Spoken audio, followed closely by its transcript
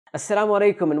Assalamu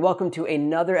alaikum and welcome to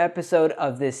another episode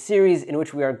of this series in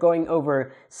which we are going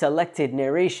over selected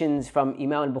narrations from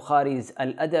Imam al-Bukhari's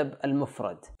Al-Adab,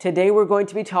 Al-Mufrad. Today we're going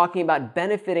to be talking about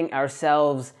benefiting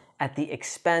ourselves at the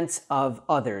expense of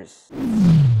others.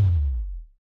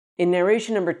 In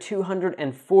narration number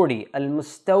 240,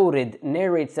 Al-Mustawrid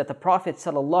narrates that the Prophet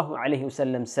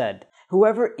ﷺ said,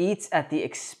 "Whoever eats at the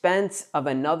expense of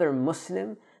another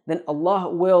Muslim, then Allah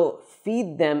will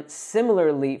feed them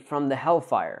similarly from the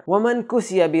hellfire. وَمَنْ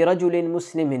كُسِيَ بِرَجُلٍ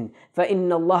مُسْلِمٍ فَإِنَّ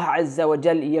اللَّهَ عَزَّ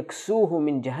وَجَلَّ يَكْسُوهُ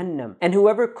مِنْ جَهَنَّمٍ." And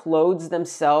whoever clothes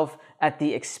themselves at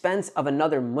the expense of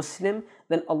another Muslim,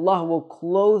 then Allah will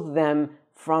clothe them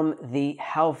from the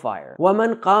hellfire.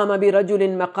 وَمَنْ قَامَ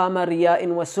بِرَجُلٍ مَقَامَ رِيَاءٍ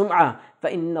وَسُمْعَةٍ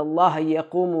فَإِنَّ اللَّهَ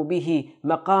يَقُومُ بِهِ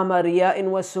مَقَامَ رِيَاءٍ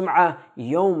وَسُمْعَةٍ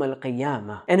يَوْمَ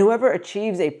الْقِيَامَةِ. And whoever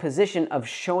achieves a position of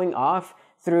showing off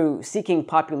through seeking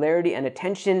popularity and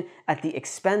attention at the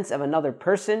expense of another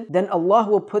person, then Allah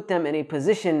will put them in a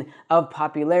position of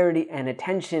popularity and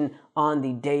attention on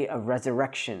the day of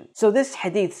resurrection. So this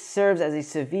hadith serves as a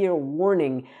severe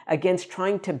warning against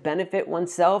trying to benefit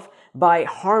oneself by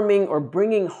harming or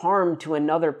bringing harm to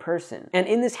another person. And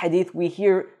in this hadith we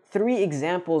hear three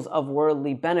examples of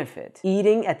worldly benefit: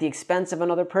 eating at the expense of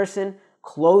another person,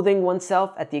 clothing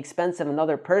oneself at the expense of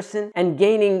another person, and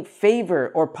gaining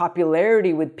favor or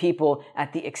popularity with people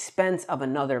at the expense of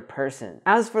another person.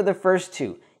 As for the first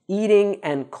two, eating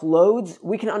and clothes,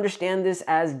 we can understand this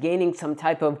as gaining some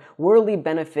type of worldly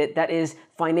benefit that is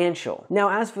financial. Now,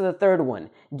 as for the third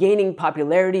one, gaining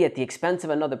popularity at the expense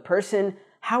of another person,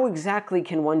 how exactly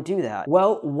can one do that?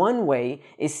 Well, one way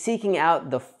is seeking out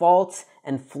the faults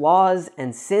and flaws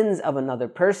and sins of another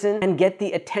person and get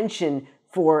the attention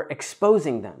for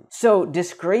exposing them. So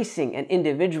disgracing an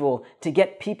individual to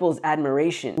get people's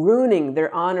admiration, ruining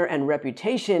their honor and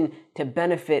reputation to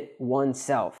benefit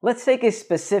oneself. Let's take a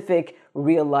specific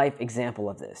real-life example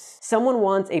of this. Someone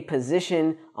wants a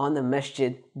position on the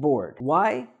masjid board.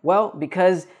 Why? Well,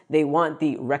 because they want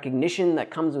the recognition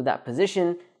that comes with that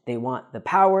position, they want the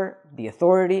power, the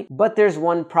authority, but there's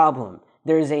one problem.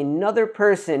 There is another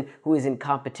person who is in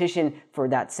competition for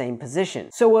that same position.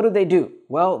 So what do?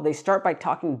 Well, they start by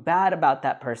talking bad about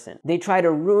that person. They try to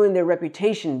ruin their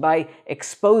reputation by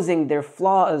exposing their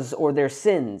flaws or their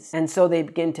sins. And so they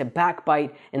begin to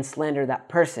backbite and slander that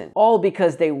person, all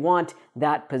because they want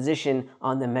that position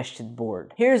on the masjid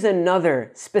board. Here's another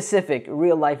specific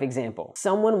real-life example.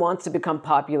 Someone wants to become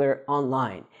popular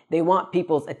online. They want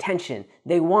people's attention.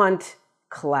 They want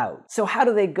clout. So how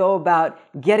do they go about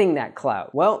getting that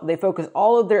clout? Well, they focus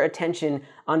all of their attention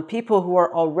on people who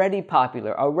are already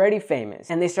popular, already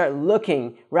famous, and they start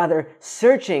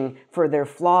searching for their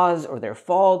flaws or their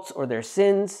faults or their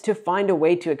sins to find a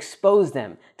way to expose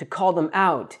them, to call them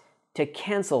out, to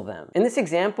cancel them. In this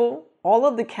example, all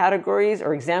of the categories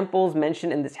or examples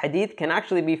mentioned in this hadith can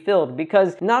actually be filled,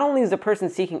 because not only is the person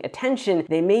seeking attention,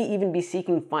 they may even be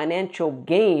seeking financial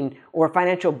gain or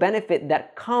financial benefit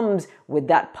that comes with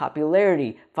that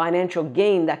popularity, financial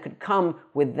gain that could come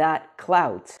with that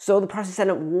clout. So the Prophet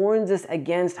ﷺ warns us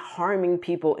against harming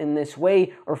people in this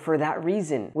way or for that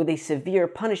reason, with a severe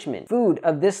punishment. Food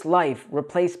of this life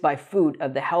replaced by food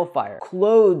of the hellfire.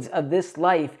 Clothes of this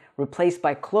life replaced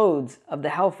by clothes of the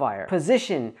hellfire.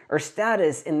 Position or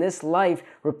status in this life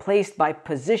replaced by a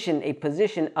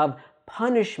position of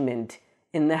punishment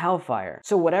in the hellfire.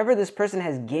 So whatever this person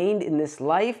has gained in this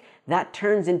life, that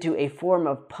turns into a form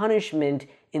of punishment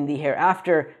in the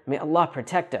hereafter. May Allah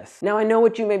protect us. Now, I know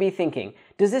what you may be thinking.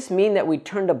 Does this mean that we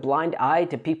turned a blind eye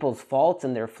to people's faults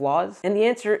and their flaws? And the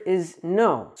answer is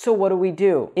no. So what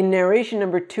do? In narration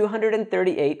number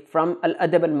 238 from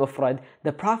Al-Adab Al-Mufrad,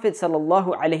 the Prophet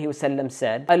ﷺ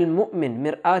said, "Al-mu'min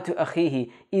mir'atu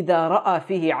akhihi idha ra'a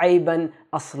fihi ayban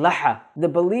aslaha." The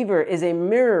believer is a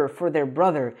mirror for their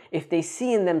brother. If they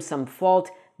see in them some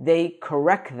fault, they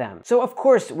correct them. So of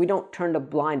course we don't turn a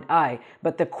blind eye,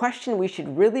 but the question we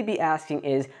should really be asking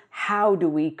is, how do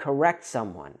we correct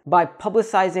someone? By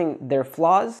publicizing their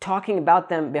flaws, talking about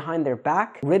them behind their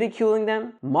back, ridiculing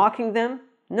them, mocking them?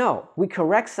 No. We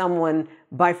correct someone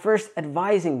by first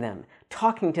advising them,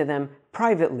 talking to them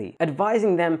privately,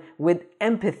 advising them with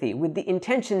empathy, with the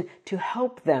intention to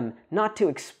help them, not to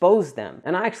expose them.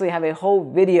 And I actually have a whole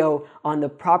video on the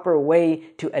proper way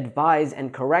to advise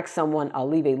and correct someone. I'll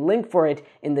leave a link for it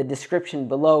in the description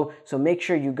below, so make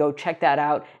sure you go check that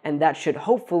out, and that should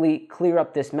hopefully clear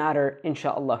up this matter,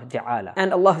 inshaAllah ta'ala.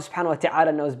 And Allah subhanahu wa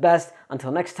ta'ala knows best.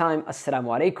 Until next time,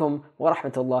 assalamu alaikum wa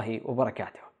rahmatullahi wa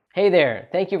barakatuh. Hey there,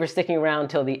 thank you for sticking around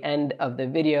till the end of the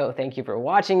video. Thank you for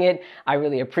watching it. I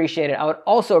really appreciate it. I would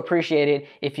also appreciate it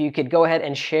if you could go ahead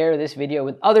and share this video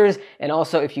with others. And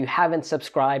also, if you haven't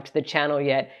subscribed to the channel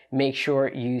yet, make sure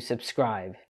you subscribe.